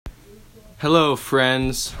Hello,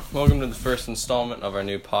 friends. Welcome to the first installment of our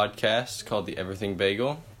new podcast called The Everything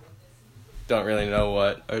Bagel. Don't really know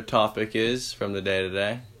what our topic is from the day to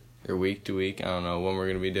day, or week to week. I don't know when we're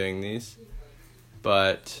going to be doing these.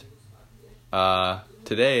 But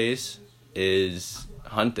today's is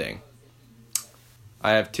hunting.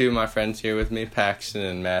 I have two of my friends here with me, Paxton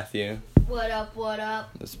and Matthew. What up, what up?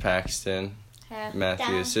 This is Paxton.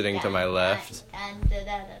 Matthew is sitting to my left.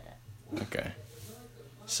 Okay.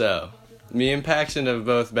 So, me and Paxton have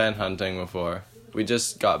both been hunting before. We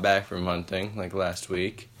just got back from hunting, like last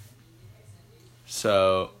week.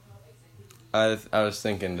 So, I was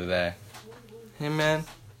thinking today, hey man,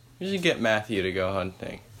 we should get Matthew to go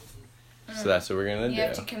hunting. So that's what we're going to do. You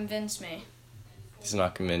have to convince me. He's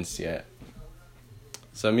not convinced yet.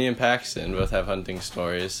 So me and Paxton both have hunting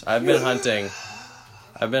stories. I've been hunting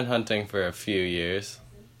for a few years.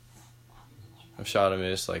 I've shot a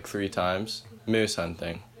moose like 3 times. Moose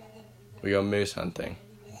hunting. We go moose hunting.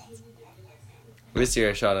 This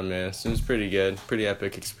year I shot a moose. It was pretty good. Pretty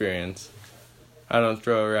epic experience. I don't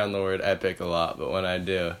throw around the word epic a lot, but when I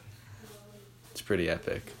do, it's pretty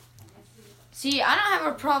epic. See, I don't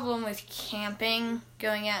have a problem with camping,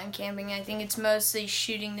 going out and camping. I think it's mostly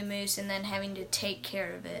shooting the moose and then having to take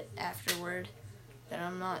care of it afterward that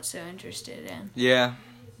I'm not so interested in. Yeah,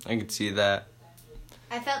 I could see that.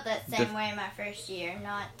 I felt that same way my first year,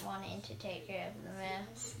 not wanting to take care of the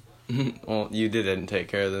moose. Well, you didn't take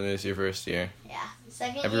care of the moose your first year. Yeah.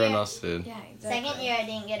 Everyone else did. Yeah, exactly. Second year I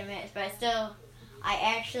didn't get a moose, but I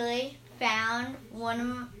actually found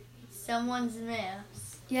someone's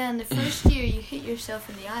moose. Yeah, and the first year you hit yourself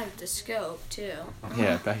in the eye with the scope, too.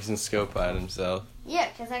 Yeah, Paxton scope-eyed himself. Yeah,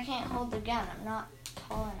 because I can't hold the gun. I'm not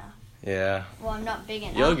tall enough. Yeah. Well, I'm not big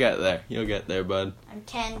enough. You'll get there. You'll get there, bud. I'm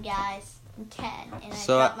 10, guys. I'm 10, and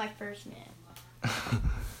So I shot my first moose.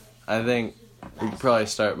 I think we could probably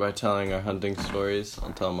start by telling our hunting stories.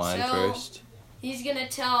 I'll tell mine first. He's going to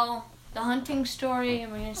tell the hunting story,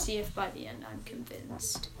 and we're going to see if by the end I'm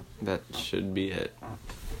convinced. That should be it.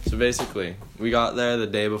 So basically, we got there the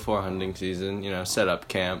day before hunting season, set up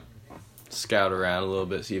camp, scout around a little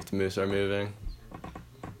bit, see if the moose are moving.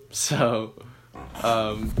 So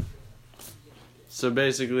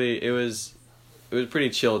basically, it was a pretty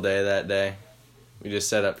chill day that day. We just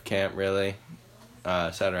set up camp, really.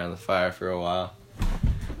 Sat around the fire for a while.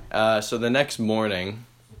 So the next morning,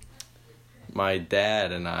 my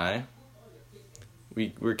dad and I,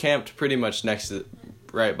 we were camped pretty much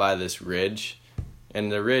right by this ridge. And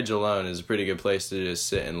the ridge alone is a pretty good place to just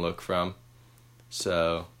sit and look from.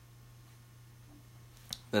 So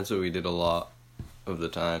that's what we did a lot of the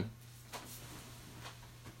time.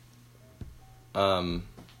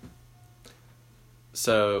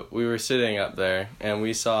 So we were sitting up there, and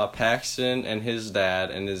we saw Paxton and his dad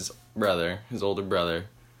and his brother, his older brother.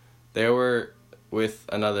 They were with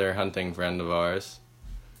another hunting friend of ours,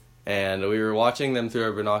 and we were watching them through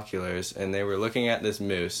our binoculars, and they were looking at this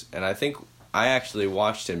moose, and I think I actually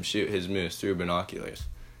watched him shoot his moose through binoculars,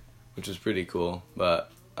 which was pretty cool.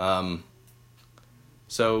 But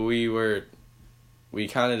so we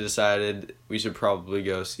kind of decided we should probably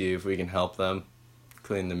go see if we can help them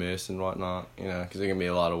clean the moose and whatnot, because it can be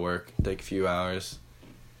a lot of work, take a few hours.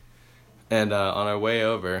 And on our way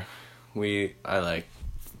over, I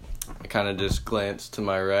kind of just glanced to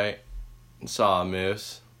my right and saw a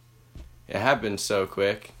moose. It happened so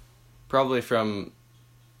quick, probably from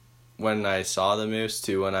when I saw the moose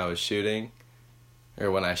to when I was shooting, or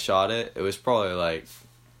when I shot it. It was probably like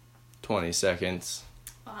 20 seconds,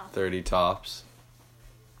 Wow. 30 tops.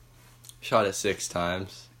 Shot it 6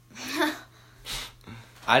 times.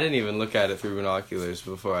 I didn't even look at it through binoculars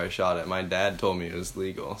before I shot it. My dad told me it was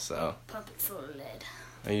legal, so Pump it full of lead.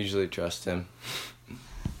 I usually trust him.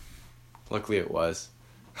 Luckily it was.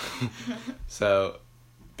 So,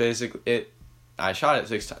 basically, I shot it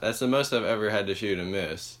 6 times. That's the most I've ever had to shoot a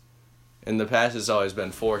moose. In the past, it's always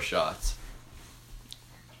been 4 shots.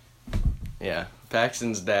 Yeah.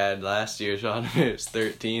 Paxton's dad last year shot a moose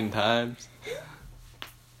 13 times.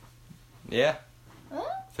 Yeah.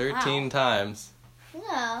 What? 13 times.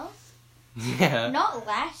 No. Yeah. Not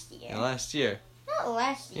last year. Last year. Not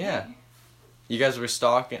last year. Yeah. You guys were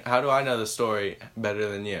stalking. How do I know the story better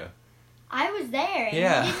than you? I was there, and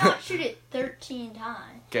Yeah. you did not shoot it 13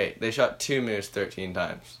 times. Okay, they shot 2 moose 13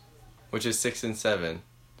 times, which is 6 and 7.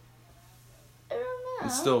 I don't know.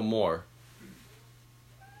 It's still more.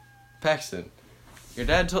 Paxton, your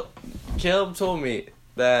dad Caleb told me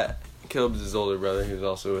that Caleb's his older brother, who was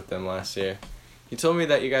also with them last year. He told me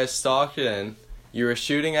that you guys stalked in, you were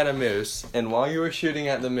shooting at a moose, and while you were shooting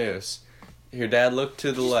at the moose, your dad looked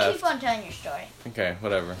to the left. Keep on telling your story. Okay,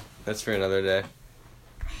 whatever. That's for another day.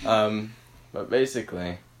 But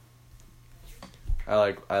basically,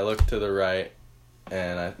 I looked to the right,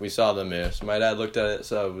 and we saw the moose. My dad looked at it,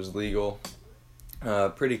 so it was legal.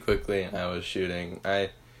 Pretty quickly, and I was shooting. I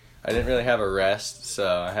didn't really have a rest,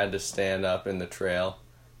 so I had to stand up in the trail,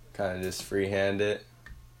 kind of just freehand it.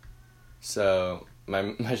 So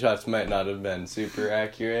my shots might not have been super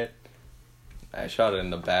accurate. I shot it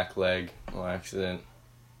in the back leg on accident.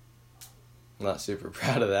 I'm not super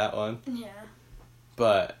proud of that one. Yeah.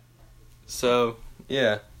 But, so,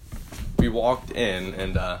 yeah. We walked in,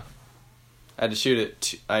 and I had to shoot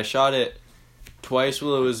it. I shot it twice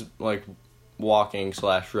while it was, like,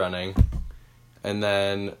 walking/running. And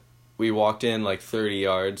then we walked in, like, 30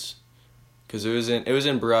 yards. Because it was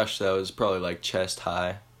in brush that was probably, like, chest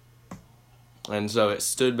high. And so it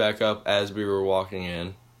stood back up as we were walking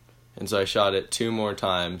in. And so I shot it 2 more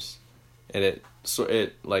times. And it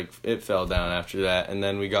fell down after that. And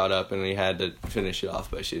then we got up and we had to finish it off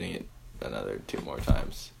by shooting it another 2 more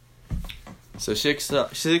times. So 6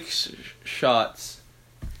 shots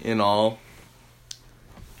in all.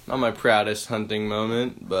 Not my proudest hunting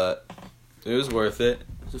moment, but it was worth it.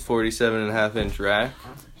 It was a 47.5-inch rack.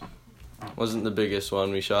 Wasn't the biggest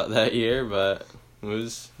one we shot that year, but it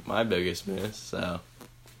was my biggest miss, so.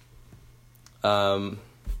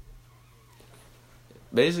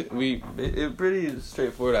 Basically, it was pretty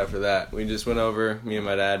straightforward after that. We just went over, me and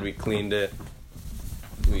my dad, we cleaned it.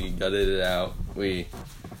 We gutted it out. We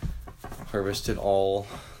harvested all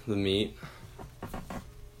the meat.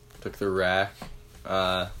 Took the rack.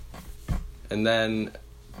 And then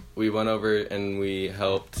we went over and we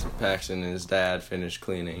helped Paxton and his dad finish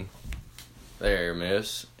cleaning their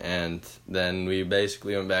moose. And then we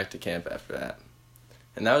basically went back to camp after that.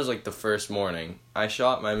 And that was like the first morning. I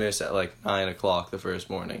shot my moose at like 9 o'clock the first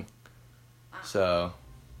morning. So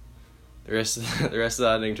the rest of the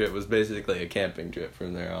hunting trip was basically a camping trip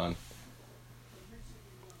from there on.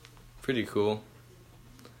 Pretty cool.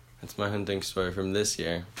 That's my hunting story from this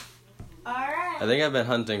year. Alright. I think I've been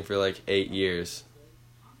hunting for like 8 years.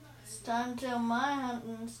 It's time to tell my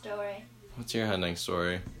hunting story. What's your hunting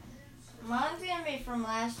story? Mine's gonna be from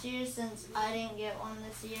last year since I didn't get one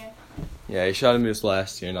this year. Yeah, you shot a moose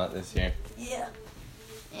last year, not this year. Yeah.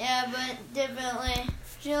 Yeah, but definitely,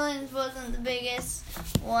 Julian's wasn't the biggest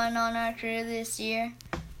one on our crew this year.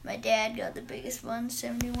 My dad got the biggest one,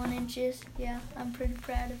 71 inches. Yeah, I'm pretty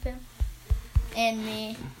proud of him. And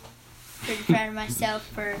me. Pretty proud of myself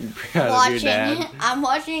for Proud watching. of your dad.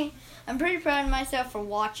 I'm pretty proud of myself for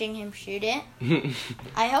watching him shoot it.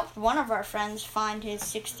 I helped one of our friends find his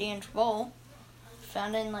 60-inch bull.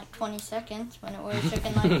 Found it in like 20 seconds when it would have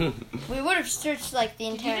taken like... We would have searched like the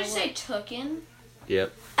Did entire... you just say tooken?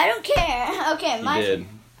 Yep, I don't care. Okay, you did.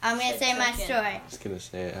 I'm going to say my Took in. story. Just gonna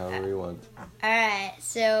say it however you want. Alright,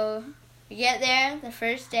 so we get there the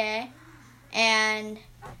first day, and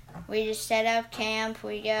we just set up camp.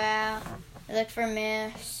 We go out, we look for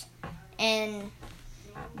moose, and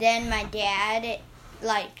then my dad,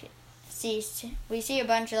 like, we see a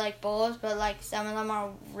bunch of, like, bulls, but, like, some of them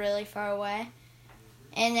are really far away.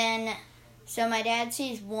 And then, so my dad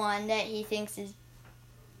sees one that he thinks is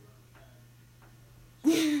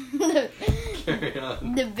Carry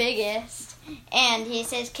on. the biggest, and he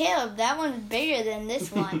says, Caleb, that one's bigger than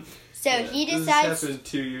this one. So he decides... This happened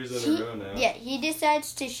 2 years in a row now. Yeah, he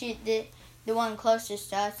decides to shoot the one closest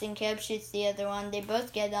to us, and Caleb shoots the other one. They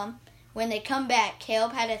both get them. When they come back,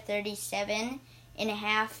 Caleb had a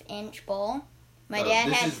 37.5-inch bull. My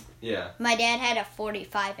dad had a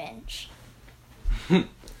 45-inch.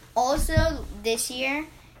 Also, this year,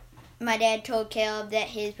 my dad told Caleb that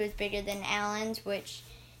his was bigger than Alan's, which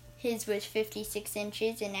his was 56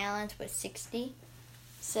 inches and Alan's was 60.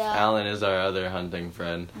 So Alan is our other hunting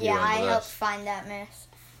friend. He yeah, went I with helped us. find that moose.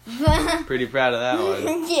 Pretty proud of that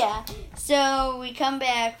one. Yeah. So we come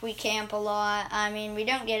back, we camp a lot. I mean, we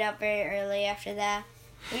don't get up very early after that.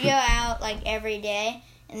 We go out like every day,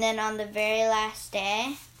 and then on the very last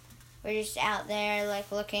day, we're just out there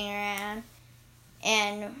like looking around,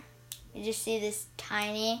 and you just see this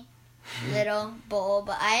tiny little bull.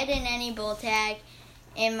 But I didn't any bull tag,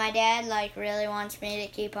 and my dad like really wants me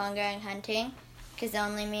to keep on going hunting, because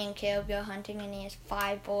only me and Caleb go hunting, and he has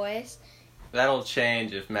 5 boys. That'll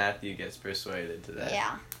change if Matthew gets persuaded to that.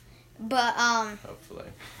 Yeah. But Hopefully.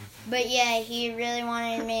 But yeah, he really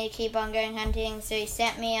wanted me to keep on going hunting, so he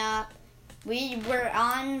set me up. We were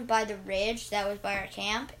on by the ridge that was by our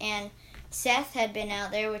camp, and Seth had been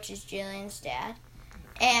out there, which is Julian's dad,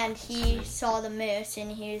 and he saw the moose,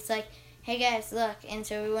 and he was like, hey guys, look. And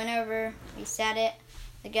so we went over, we set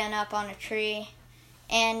the gun up on a tree,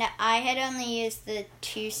 and I had only used the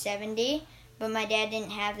 270, but my dad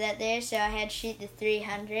didn't have that there, so I had to shoot the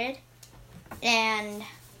 300. and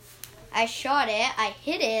I shot it. I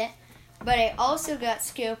hit it, but I also got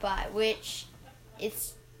scope eye, which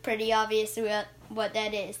it's pretty obvious what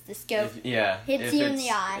that is. The scope hits you in the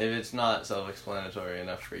eye. If it's not self-explanatory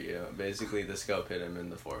enough for you, basically the scope hit him in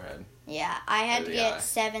the forehead. Yeah, I had to get eye.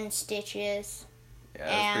 7 stitches. Yeah,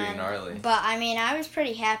 that's pretty gnarly. But I mean, I was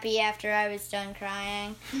pretty happy after I was done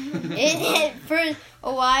crying. For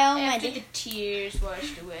a while, after the tears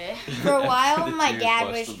washed away. For a while, The my tears dad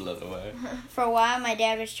washed was. the blood away. For a while, my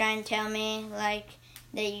dad was trying to tell me like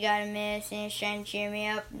that you got a miss, and he was trying to cheer me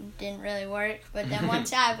up. It didn't really work. But then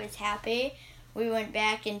once I was happy, we went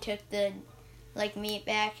back and took the meat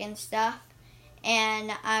back and stuff, and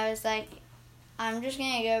I was like, I'm just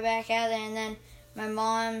gonna go back out there, and then my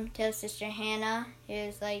mom tells Sister Hannah,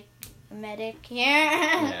 who's like a medic here,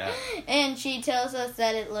 and she tells us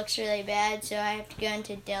that it looks really bad, so I have to go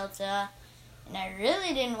into Delta. And I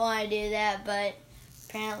really didn't want to do that, but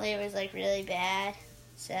apparently it was like really bad.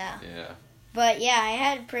 So Yeah. But yeah, I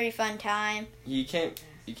had a pretty fun time. You came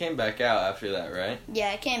back out after that, right?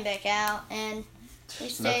 Yeah, I came back out and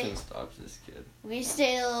Nothing stops this kid. we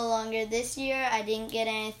stayed a little longer. This year I didn't get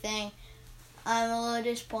anything. I'm a little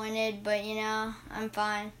disappointed, but I'm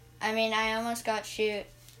fine. I mean, I almost got shoot.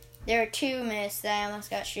 There were 2 missed that I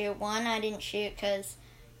almost got shoot. One I didn't shoot because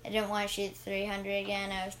I didn't want to shoot 300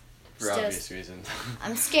 again. I was For obvious reasons.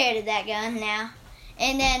 I'm scared of that gun now.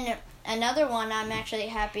 And then another one I'm actually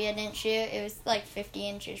happy I didn't shoot. It was like 50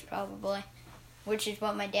 inches probably, which is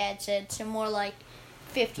what my dad said. So more like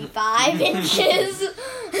 55 inches.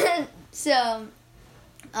 So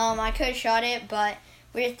I could have shot it, but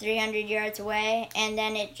we were 300 yards away, and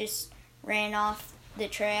then it just ran off the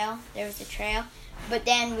trail. There was a trail. But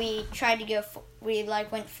then we tried to go, we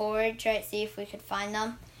went forward, tried to see if we could find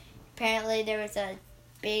them. Apparently there was a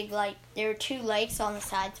big, there were 2 lakes on the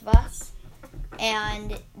sides of us,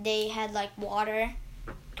 and they had water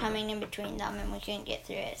coming in between them, and we couldn't get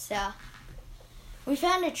through it. So we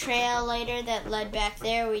found a trail later that led back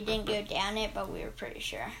there. We didn't go down it, but we were pretty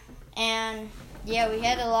sure. And yeah, we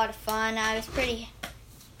had a lot of fun. I was pretty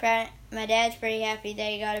proud. My dad's pretty happy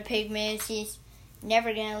that he got a big moose. He's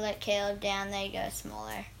never gonna let Caleb down. They go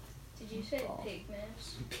smaller. Did you say pig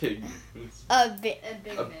moose? Big moose. A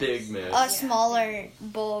big moose. a smaller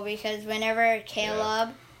bull, because whenever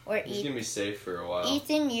Caleb or He's gonna be safe for a while.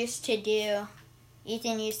 Ethan used to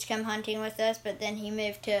come hunting with us, but then he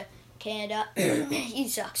moved to Canada. He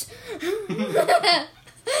sucks.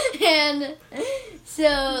 And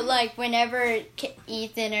so, whenever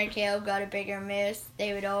Ethan or Caleb got a bigger moose,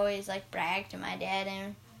 they would always, brag to my dad,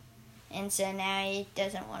 and so now he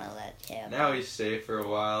doesn't want to let Caleb. Now he's safe for a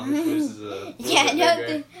while. His moose is a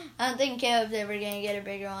I don't think Caleb's ever going to get a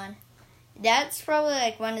bigger one. That's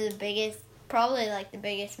probably, one of the biggest, the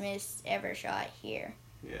biggest moose ever shot here.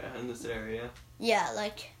 Yeah, in this area. Yeah,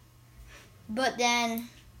 but then,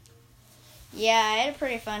 yeah, I had a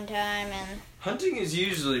pretty fun time, and Hunting is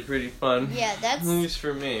usually pretty fun. yeah, that's, At least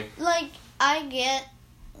for me.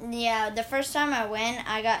 the first time I went,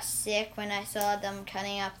 I got sick when I saw them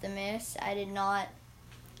cutting up the moose. I did not.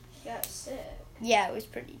 You got sick. Yeah, it was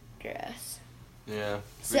pretty gross. Yeah.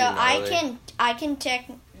 So pretty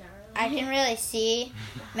I can really see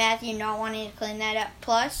Matthew not wanting to clean that up.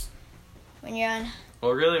 Plus, when you're on.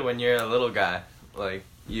 Well, really, when you're a little guy, like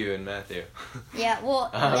you and Matthew. Yeah,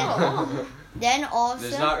 well, then also.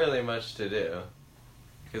 There's not really much to do.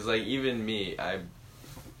 Because, even me, I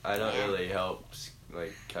don't really help,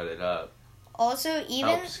 cut it up. Also, even.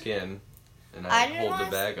 Help skin. And I hold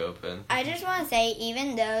the bag open. I just want to say,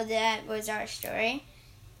 even though that was our story,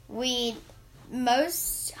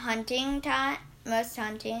 most hunting,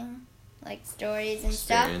 stories and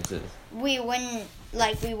stuff, we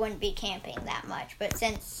wouldn't be camping that much. But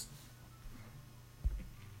since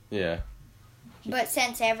everyone,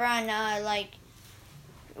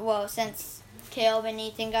 since Caleb and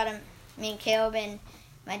Ethan Caleb and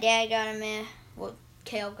my dad got a miss. Well,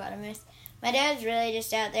 Caleb got a miss. My dad's really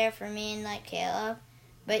just out there for me and Caleb,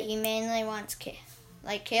 but he mainly wants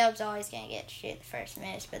Caleb's always gonna get to shoot the first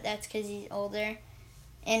miss, but that's because he's older.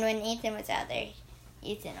 And when Ethan was out there,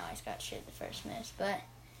 Ethan always got to shoot the first miss. But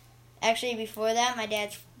actually, before that, my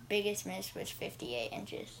dad's biggest miss was 58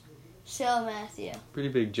 inches. So, Matthew. Pretty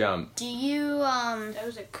big jump. Do you, That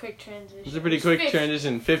was a quick transition. It was a pretty quick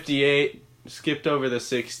transition. 58, skipped over the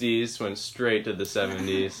 60s, went straight to the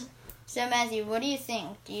 70s. So, Matthew, what do you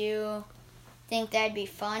think? Do you think that'd be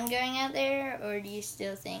fun going out there, or do you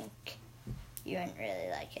still think you wouldn't really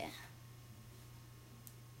like it?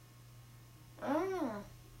 I don't know.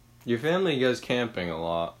 Your family goes camping a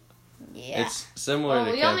lot. Yeah. It's similar Well,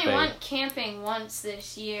 to we camping. only went camping once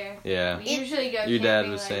this year. Yeah. We usually go Your camping dad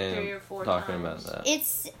was like saying, 3 or 4 talking times. about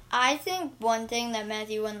that. I think one thing that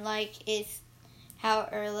Matthew wouldn't like is how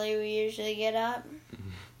early we usually get up.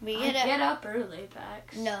 We I get up. get up early,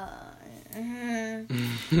 Pax. No. And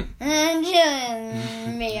Jill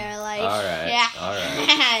and me are like, All right, yeah, all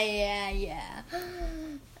right. yeah.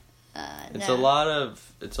 It's No. a lot of.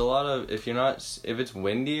 If it's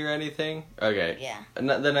windy or anything. Okay. Yeah, And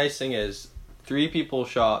the nice thing is, 3 people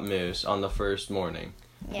shot moose on the first morning.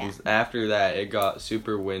 yeah. After that, it got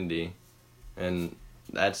super windy, and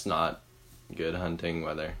that's not good hunting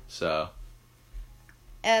weather. So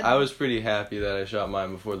I was pretty happy that I shot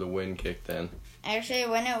mine before the wind kicked in. Actually,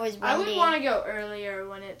 when it was windy, I would want to go earlier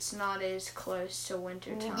when it's not as close to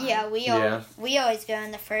winter time. yeah, we Yeah. always go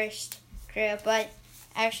in the first group, but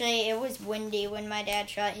actually it was windy when my dad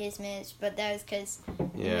shot his moose, but that was because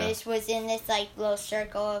Yeah. moose was in this like little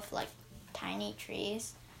circle of like tiny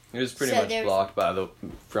trees. It was pretty So much there's- blocked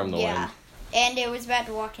from the Yeah. wind. And it was about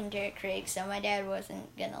to walk into a creek, so my dad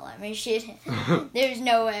wasn't gonna let me shoot it. There's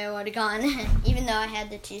no way I would have gone, even though I had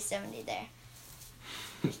the 270 there.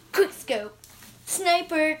 Quick scope.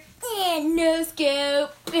 Sniper. Yeah, no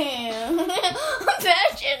scope. Bam.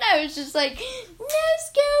 Imagine I was just like, no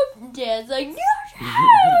scope. And Dad's like, no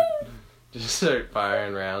scope. Just start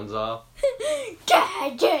firing rounds off.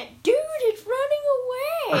 Dad, dude, it's running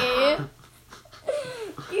away.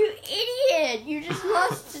 You idiot. You just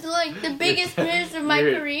lost like the biggest moose of my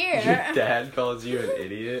career. Your dad calls you an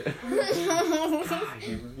idiot? God,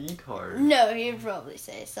 you retard. No, he'd probably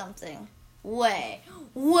say something way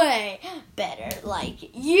better.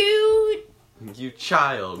 Like, you. You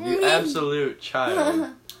child. You absolute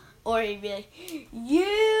child. Or he'd be like,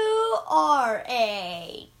 you are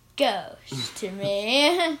a ghost to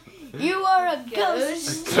me. You are a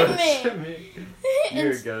ghost to me.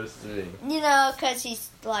 You're a ghost to me. You know, because he's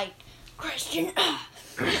like, Christian,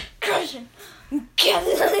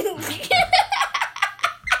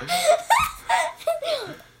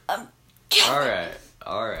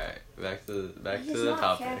 Alright. Back to He's the not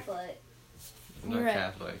topic. Catholic. I'm not Right.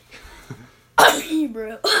 Catholic. I'm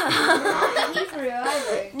Hebrew. Not Hebrew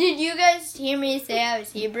either. Did you guys hear me say I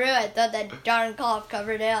was Hebrew? I thought that darn cough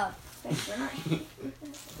covered it up.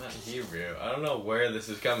 Not Hebrew. I don't know where this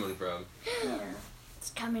is coming from. It's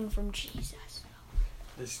coming from Jesus.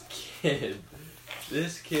 This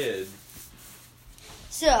kid.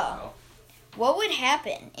 So, what would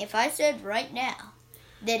happen if I said right now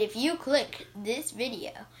that if you click this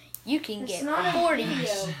video, you can It's get not a 40.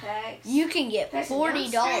 video, Pax. You can get Pax,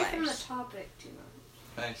 $40. don't stray from the topic too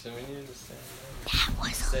much. Actually, we need to stay on, That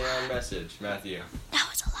was stay on message. Matthew, That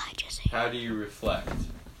was Elijah's hair. how do you reflect?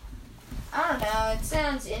 I don't know. It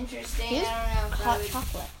sounds interesting. Here's I don't know if I Hot would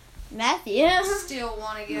chocolate. Matthew. still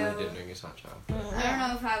want to I go. didn't drink his hot chocolate. I don't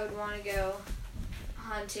know if I would want to go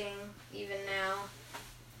hunting even now.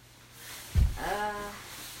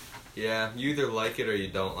 Yeah, you either like it or you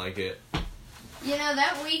don't like it. You know,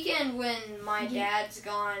 that weekend when my dad's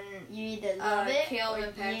gone, You either love it Caleb or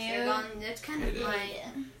and Pax you are gone, that's kind of It is.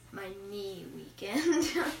 my knee weekend.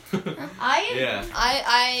 Yeah,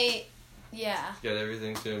 Yeah. got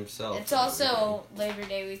everything to himself. It's also Labor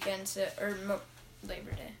Day weekend, so,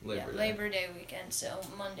 Labor Day. Labor Day. Labor Day weekend, so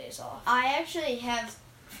Monday's off. I actually have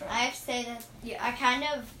to say that I kind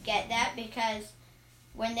of get that because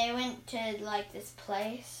when they went to like this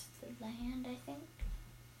place, the land, I think.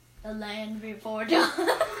 The land before dawn.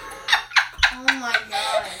 Oh my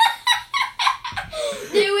god.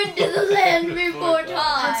 They went to the land before Dawn.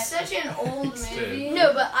 time. That's such an old It's movie.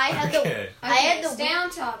 No, but I had the Okay. I had Okay, the stay on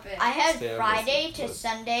topic. I had Stay on Friday this. to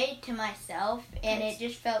Sunday to myself, and it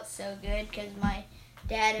just felt so good because my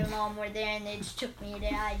dad and mom were there, and they just took me to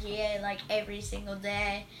IGA like every single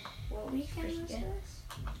day. What weekend was Yeah. this?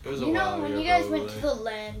 It was a You know, while when ago, you guys went probably. to the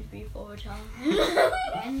land before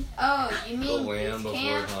time. Oh, you mean land youth before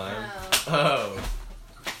camp? time. Oh. Oh.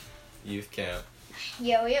 Youth camp.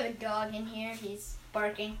 Yeah, we have a dog in here. He's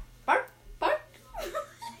barking. Bark, bark.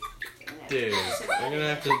 Dude, we're gonna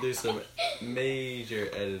have to do some major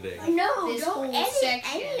editing. No, This don't whole edit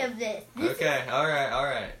section. any of this. This Okay,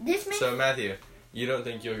 alright. This makes So, Matthew, you don't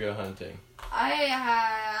think you'll go hunting?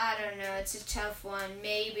 I don't know. It's a tough one.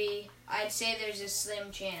 Maybe I'd say there's a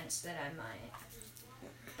slim chance that I might.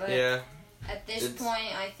 But Yeah. at this It's-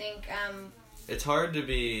 point, I think It's hard to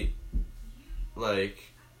be, like,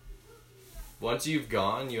 once you've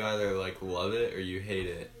gone, you either, like, love it or you hate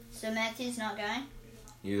it. So Matthew's not going?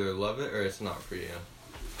 You either love it or it's not for you.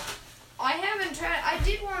 I haven't tried. I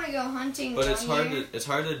did want to go hunting. But it's one hard year. it's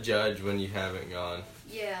hard to judge when you haven't gone.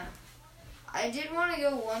 Yeah. I did want to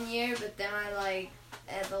go one year, but then I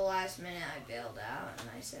at the last minute I bailed out and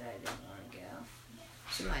I said I didn't want to go.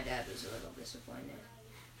 So my dad was a little disappointed.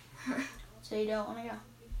 So you don't want to go.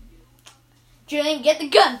 Julian, get the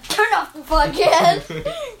gun. Turn off the podcast.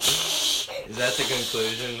 Is that the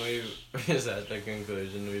conclusion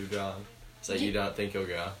we've drawn? Is that you don't think you'll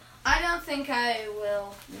go? I don't think I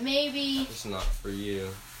will. Maybe It's not for you.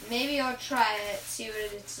 I'll try it, see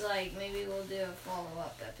what it's like. Maybe we'll do a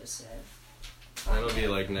follow-up episode. That'll be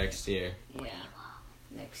like next year. Yeah.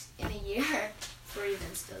 In a year. If we're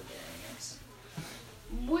even still doing this.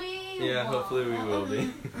 Yeah, hopefully we will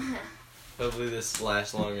be. Hopefully this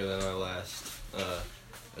lasts longer than our last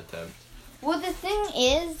attempt. Well, the thing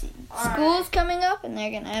is, school's coming up, and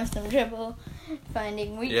they're going to have some trouble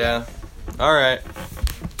finding weekends. Yeah. Alright.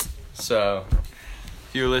 So,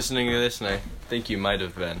 if you were listening to this, and I think you might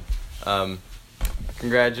have been,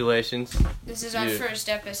 congratulations. This is our first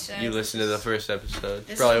episode. You listened to the first episode.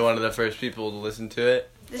 This Probably is- one of the first people to listen to it.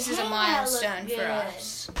 This is a Hey, I milestone look for good.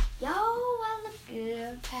 us. Yo, I look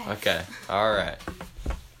good. Okay. Alright.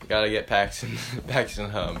 Gotta get Paxton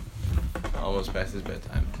home. Almost past his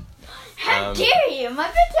bedtime. How dare you? My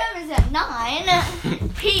bedtime is at 9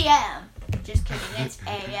 p.m. Just kidding, it's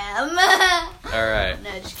a.m. Alright. No,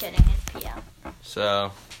 just kidding, it's p.m.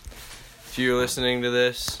 So, if you're listening to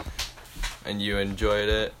this and you enjoyed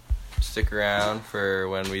it, stick around for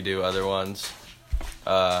when we do other ones.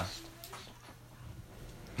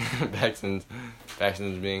 Paxton's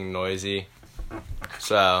being noisy.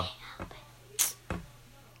 So,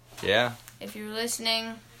 yeah. If you're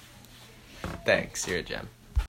listening, Thanks. You're a gem.